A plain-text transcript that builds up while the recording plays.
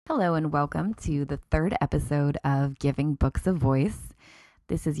Hello, and welcome to the third episode of Giving Books a Voice.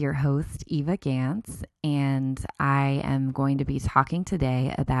 This is your host, Eva Gantz, and I am going to be talking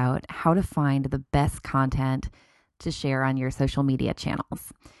today about how to find the best content to share on your social media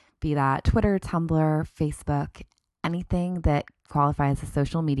channels, be that Twitter, Tumblr, Facebook, anything that qualifies as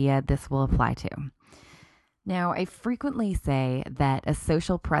social media, this will apply to. Now, I frequently say that a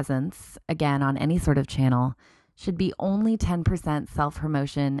social presence, again, on any sort of channel, should be only 10% self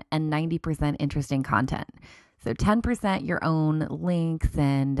promotion and 90% interesting content. So 10% your own links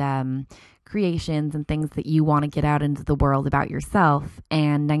and creations and things that you want to get out into the world about yourself,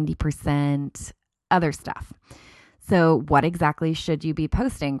 and 90% other stuff. So, what exactly should you be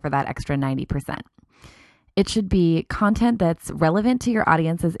posting for that extra 90%? It should be content that's relevant to your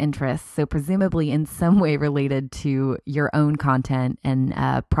audience's interests, so presumably in some way related to your own content and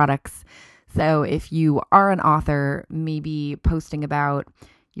products. So if you are an author, maybe posting about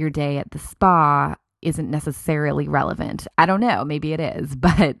your day at the spa isn't necessarily relevant. I don't know, maybe it is,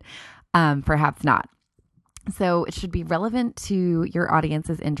 but perhaps not. So it should be relevant to your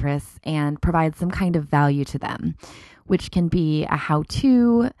audience's interests and provide some kind of value to them, which can be a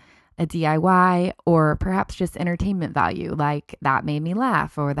how-to, a DIY, or perhaps just entertainment value, like that made me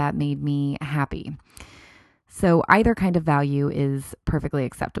laugh or that made me happy. So either kind of value is perfectly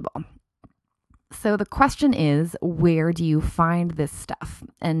acceptable. So the question is, where do you find this stuff?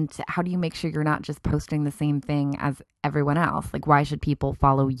 And how do you make sure you're not just posting the same thing as everyone else? Like, why should people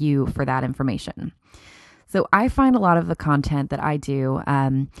follow you for that information? So I find a lot of the content that I do,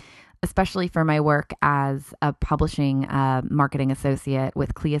 especially for my work as a publishing marketing associate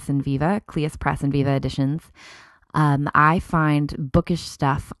with Clias and Viva, Clias Press and Viva Editions. I find bookish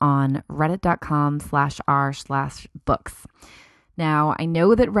stuff on reddit.com/r/books. Now, I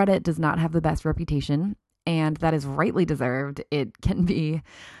know that Reddit does not have the best reputation, and that is rightly deserved. It can be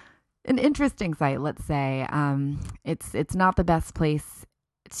an interesting site, let's say. It's not the best place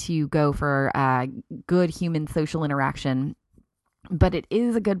to go for good human social interaction, but it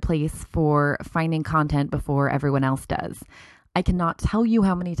is a good place for finding content before everyone else does. I cannot tell you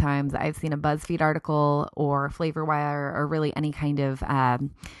how many times I've seen a BuzzFeed article or FlavorWire or really any kind of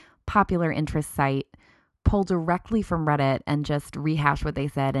popular interest site pull directly from Reddit and just rehash what they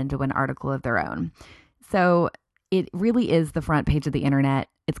said into an article of their own. So it really is the front page of the internet.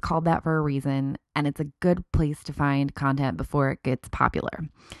 It's called that for a reason, and it's a good place to find content before it gets popular.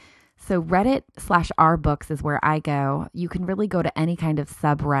 So Reddit/r/books is where I go. You can really go to any kind of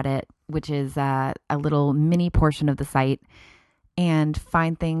subreddit, which is a little mini portion of the site, and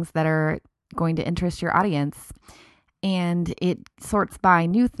find things that are going to interest your audience. And it sorts by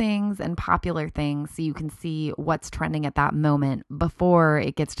new things and popular things so you can see what's trending at that moment before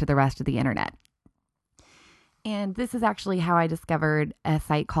it gets to the rest of the internet. And this is actually how I discovered a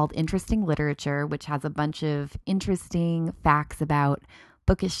site called Interesting Literature, which has a bunch of interesting facts about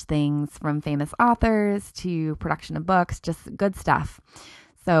bookish things from famous authors to production of books, just good stuff.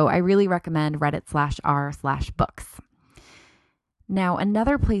 So I really recommend Reddit/r/books. Now,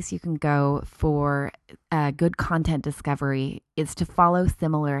 another place you can go for good content discovery is to follow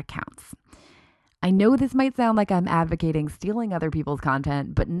similar accounts. I know this might sound like I'm advocating stealing other people's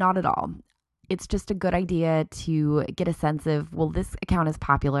content, but not at all. It's just a good idea to get a sense of, well, this account is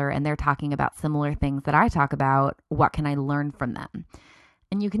popular and they're talking about similar things that I talk about. What can I learn from them?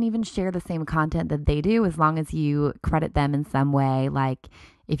 And you can even share the same content that they do as long as you credit them in some way. Like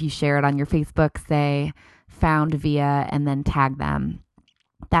if you share it on your Facebook, say, found via, and then tag them.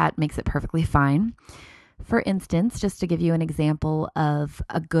 That makes it perfectly fine. For instance, just to give you an example of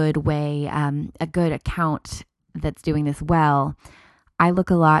a good way, a good account that's doing this well, I look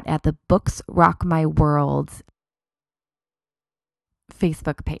a lot at the Books Rock My World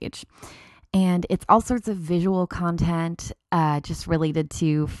Facebook page. And it's all sorts of visual content, just related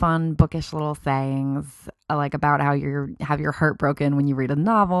to fun, bookish little sayings, like about how you have your heart broken when you read a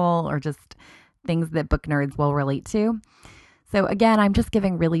novel, or just things that book nerds will relate to. So again, I'm just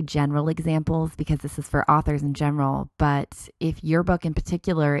giving really general examples because this is for authors in general. But if your book in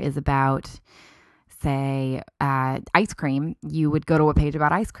particular is about, say, ice cream, you would go to a page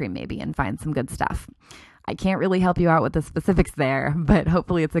about ice cream maybe and find some good stuff. I can't really help you out with the specifics there, but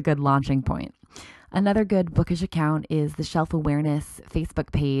hopefully it's a good launching point. Another good bookish account is the Shelf Awareness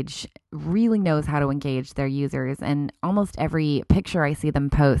Facebook page. Really knows how to engage their users, and almost every picture I see them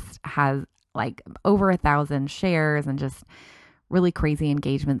post has like over 1,000 shares and just really crazy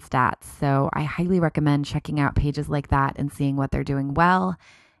engagement stats. So I highly recommend checking out pages like that and seeing what they're doing well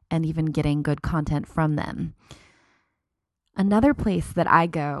and even getting good content from them. Another place that I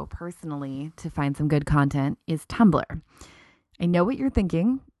go personally to find some good content is Tumblr. I know what you're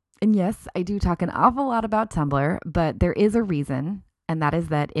thinking. And yes, I do talk an awful lot about Tumblr, but there is a reason, and that is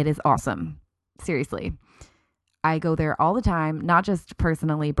that it is awesome. Seriously. I go there all the time, not just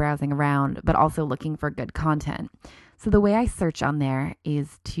personally browsing around, but also looking for good content. So the way I search on there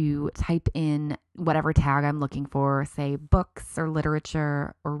is to type in whatever tag I'm looking for, say books or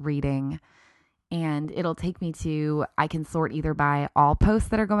literature or reading, and it'll take me to, I can sort either by all posts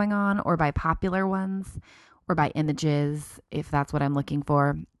that are going on or by popular ones or by images if that's what I'm looking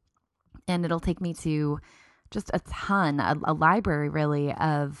for. And it'll take me to just a ton, a library really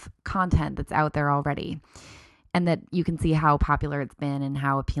of content that's out there already. And that you can see how popular it's been and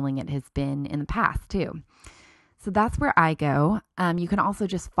how appealing it has been in the past too. So that's where I go. You can also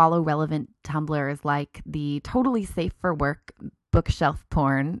just follow relevant Tumblrs like the totally safe for work bookshelf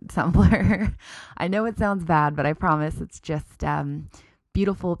porn Tumblr. I know it sounds bad, but I promise it's just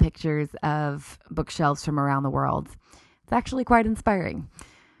beautiful pictures of bookshelves from around the world. It's actually quite inspiring.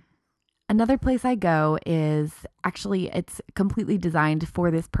 Another place I go is it's completely designed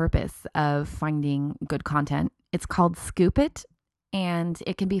for this purpose of finding good content. It's called Scoop.it, and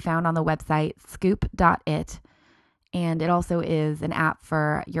it can be found on the website scoop.it. And it also is an app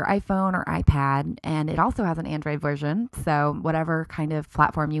for your iPhone or iPad, and it also has an Android version. So whatever kind of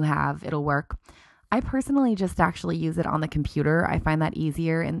platform you have, it'll work. I personally just actually use it on the computer. I find that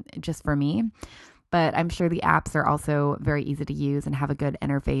easier and just for me, but I'm sure the apps are also very easy to use and have a good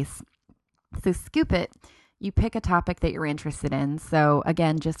interface. So Scoop.it, you pick a topic that you're interested in. So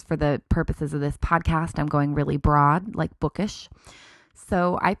again, just for the purposes of this podcast, I'm going really broad, like bookish.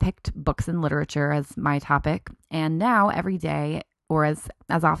 So I picked books and literature as my topic. And now every day, or as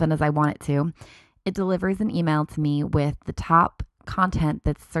often as I want it to, it delivers an email to me with the top content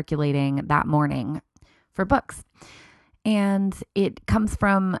that's circulating that morning for books. And it comes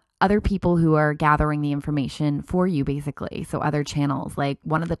from other people who are gathering the information for you, basically. So other channels, like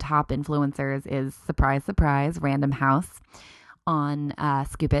one of the top influencers is, surprise, surprise, Random House on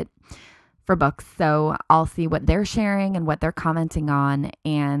Scoop.it for books. So I'll see what they're sharing and what they're commenting on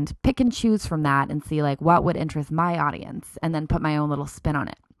and pick and choose from that and see like what would interest my audience and then put my own little spin on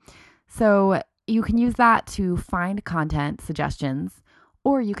it. So you can use that to find content suggestions,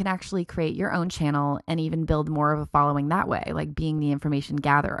 or you can actually create your own channel and even build more of a following that way, like being the information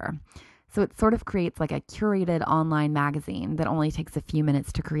gatherer. So it sort of creates like a curated online magazine that only takes a few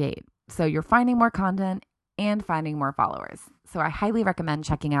minutes to create. So you're finding more content and finding more followers. So I highly recommend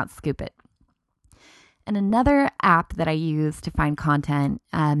checking out Scoop.it. And another app that I use to find content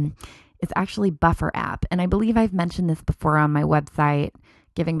is actually Buffer app. And I believe I've mentioned this before on my website,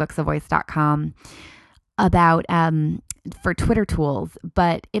 givingbooksavoice.com, about for Twitter tools,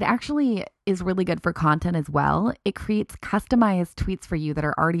 but it actually is really good for content as well. It creates customized tweets for you that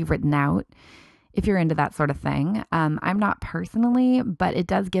are already written out if you're into that sort of thing. I'm not personally, but it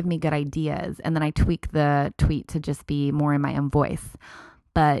does give me good ideas. And then I tweak the tweet to just be more in my own voice.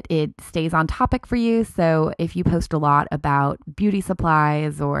 But it stays on topic for you. So if you post a lot about beauty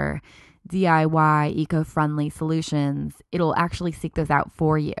supplies or DIY eco-friendly solutions, it'll actually seek those out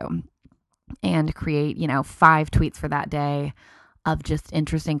for you and create, 5 tweets for that day of just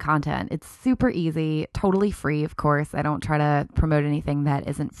interesting content. It's super easy, totally free, of course. I don't try to promote anything that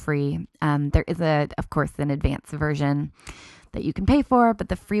isn't free. There is, of course, an advanced version that you can pay for, but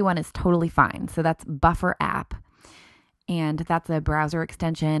the free one is totally fine. So that's Buffer app. And that's a browser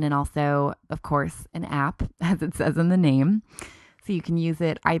extension and also, of course, an app, as it says in the name. So you can use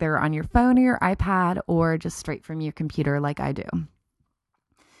it either on your phone or your iPad or just straight from your computer like I do.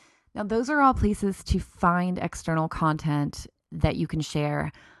 Now, those are all places to find external content that you can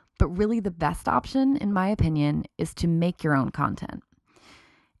share. But really the best option, in my opinion, is to make your own content.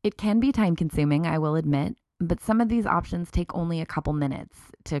 It can be time consuming, I will admit, but some of these options take only a couple minutes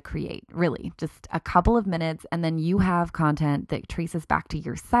to create, really, just a couple of minutes. And then you have content that traces back to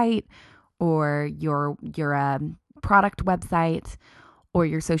your site or your product website or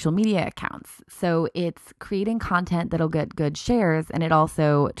your social media accounts. So it's creating content that'll get good shares and it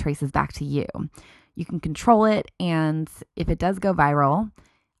also traces back to you. You can control it, and if it does go viral,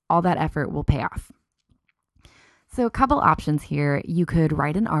 all that effort will pay off. So a couple options here. You could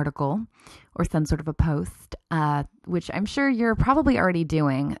write an article or some sort of a post, which I'm sure you're probably already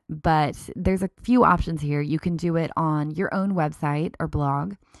doing, but there's a few options here. You can do it on your own website or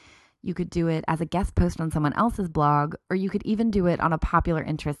blog. You could do it as a guest post on someone else's blog, or you could even do it on a popular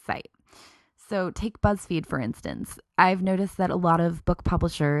interest site. So take BuzzFeed, for instance. I've noticed that a lot of book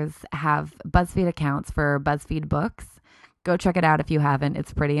publishers have BuzzFeed accounts for BuzzFeed books. Go check it out if you haven't.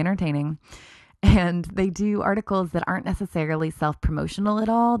 It's pretty entertaining. And they do articles that aren't necessarily self-promotional at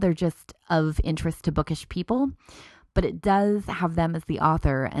all. They're just of interest to bookish people. but it does have them as the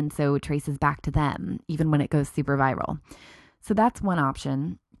author, and so it traces back to them, even when it goes super viral. So that's one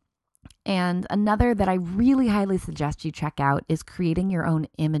option. And another that I really highly suggest you check out is creating your own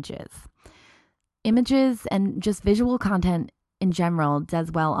images. Images and just visual content in general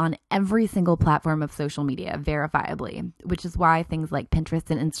does well on every single platform of social media, verifiably, which is why things like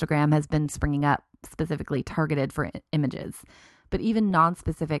Pinterest and Instagram has been springing up specifically targeted for images. But even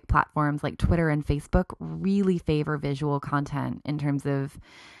non-specific platforms like Twitter and Facebook really favor visual content in terms of,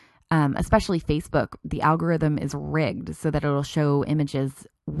 especially Facebook, the algorithm is rigged so that it'll show images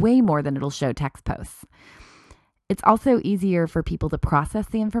way more than it'll show text posts. It's also easier for people to process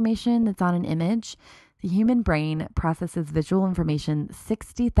the information that's on an image. The human brain processes visual information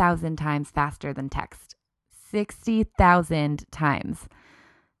 60,000 times faster than text. 60,000 times.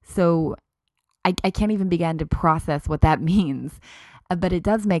 So I can't even begin to process what that means. But it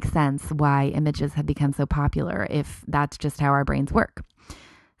does make sense why images have become so popular if that's just how our brains work.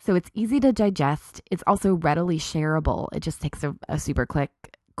 So it's easy to digest. It's also readily shareable. It just takes a super quick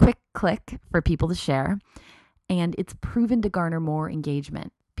click for people to share. And it's proven to garner more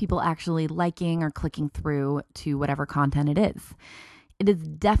engagement. People actually liking or clicking through to whatever content it is. It is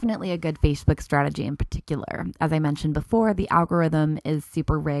definitely a good Facebook strategy in particular. As I mentioned before, the algorithm is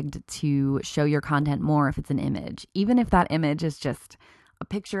super rigged to show your content more if it's an image, even if that image is just a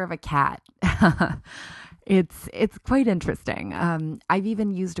picture of a cat. It's quite interesting. I've even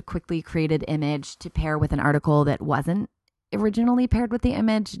used a quickly created image to pair with an article that wasn't originally paired with the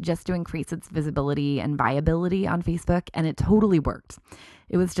image just to increase its visibility and viability on Facebook, and it totally worked.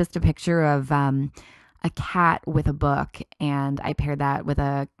 It was just a picture of a cat with a book, and I paired that with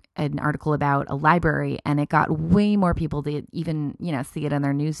an article about a library, and it got way more people to even, see it in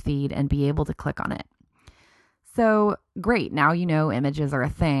their news feed and be able to click on it. So great. Now images are a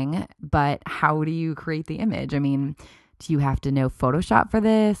thing, but how do you create the image? I mean, do you have to know Photoshop for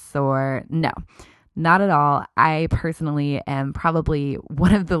this or no? Not at all. I personally am probably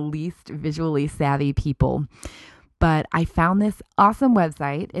one of the least visually savvy people, but I found this awesome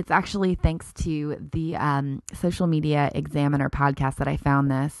website. It's actually thanks to the Social Media Examiner podcast that I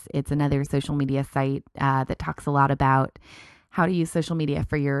found this. It's another social media site that talks a lot about how to use social media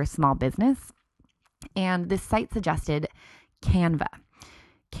for your small business. And this site suggested Canva.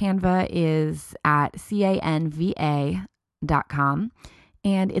 Canva is at canva.com.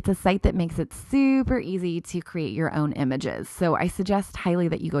 And it's a site that makes it super easy to create your own images. So I suggest highly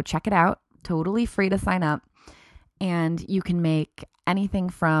that you go check it out. Totally free to sign up. And you can make anything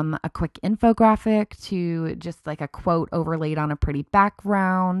from a quick infographic to just like a quote overlaid on a pretty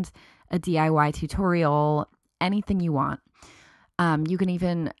background, a DIY tutorial, anything you want. You can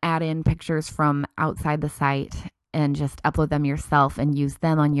even add in pictures from outside the site and just upload them yourself and use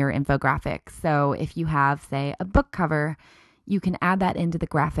them on your infographic. So if you have, say, a book cover, you can add that into the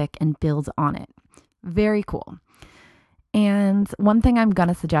graphic and build on it. Very cool. And one thing I'm going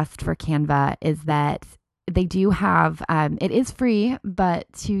to suggest for Canva is that they do have, it is free, but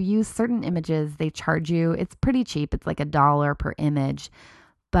to use certain images, they charge you. It's pretty cheap. It's like $1 per image.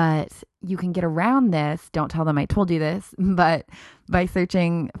 But you can get around this. Don't tell them I told you this, but by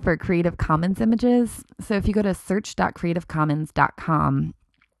searching for Creative Commons images. So if you go to search.creativecommons.com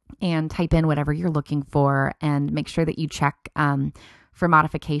and type in whatever you're looking for and make sure that you check for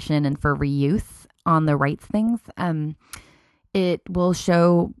modification and for reuse on the rights things, it will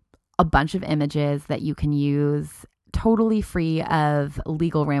show a bunch of images that you can use totally free of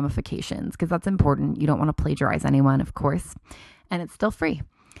legal ramifications, because that's important. You don't want to plagiarize anyone, of course, and it's still free.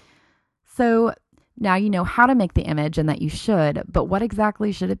 So now you know how to make the image and that you should, but what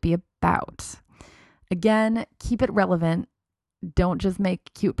exactly should it be about? Again, keep it relevant. Don't just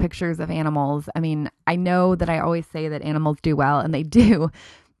make cute pictures of animals. I mean, I know that I always say that animals do well, and they do,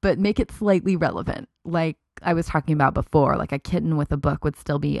 but make it slightly relevant. Like I was talking about before, like a kitten with a book would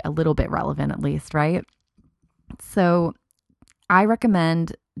still be a little bit relevant at least, right? So I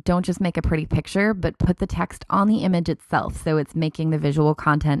recommend don't just make a pretty picture, but put the text on the image itself. So it's making the visual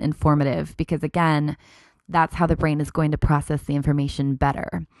content informative, because again, that's how the brain is going to process the information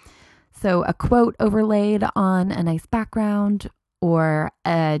better. So a quote overlaid on a nice background, or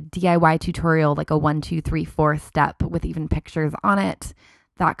a DIY tutorial, like a 1, 2, 3, 4 step with even pictures on it,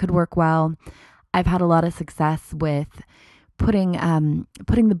 that could work well. I've had a lot of success with putting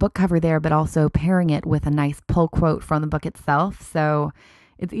the book cover there, but also pairing it with a nice pull quote from the book itself. So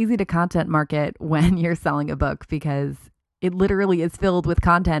it's easy to content market when you're selling a book, because it literally is filled with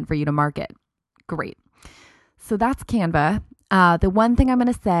content for you to market. Great. So that's Canva. The one thing I'm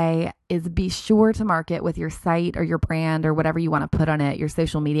going to say is be sure to market with your site or your brand or whatever you want to put on it, your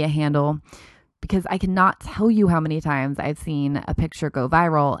social media handle. because I cannot tell you how many times I've seen a picture go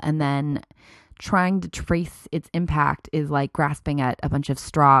viral and then trying to trace its impact is like grasping at a bunch of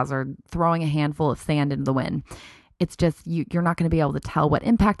straws or throwing a handful of sand into the wind. It's just you're not going to be able to tell what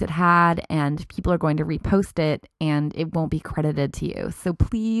impact it had, and people are going to repost it and it won't be credited to you. So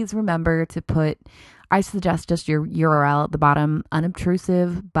please remember to put, I suggest just your URL at the bottom,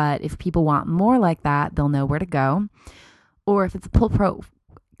 unobtrusive, but if people want more like that, they'll know where to go. Or if it's a pull quote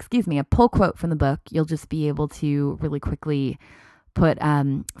from the book, you'll just be able to really quickly put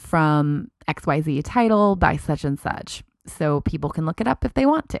from XYZ title by such and such, so people can look it up if they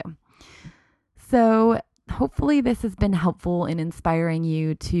want to. So hopefully this has been helpful in inspiring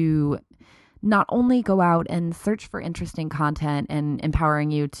you to not only go out and search for interesting content and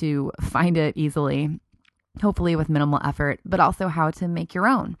empowering you to find it easily, hopefully with minimal effort, but also how to make your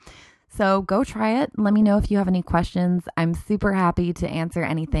own. So go try it. Let me know if you have any questions. I'm super happy to answer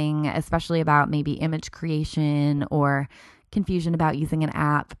anything, especially about maybe image creation or confusion about using an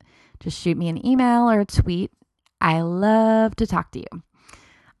app. Just shoot me an email or a tweet. I love to talk to you.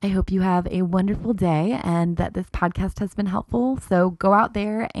 I hope you have a wonderful day and that this podcast has been helpful. So go out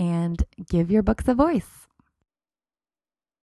there and give your books a voice.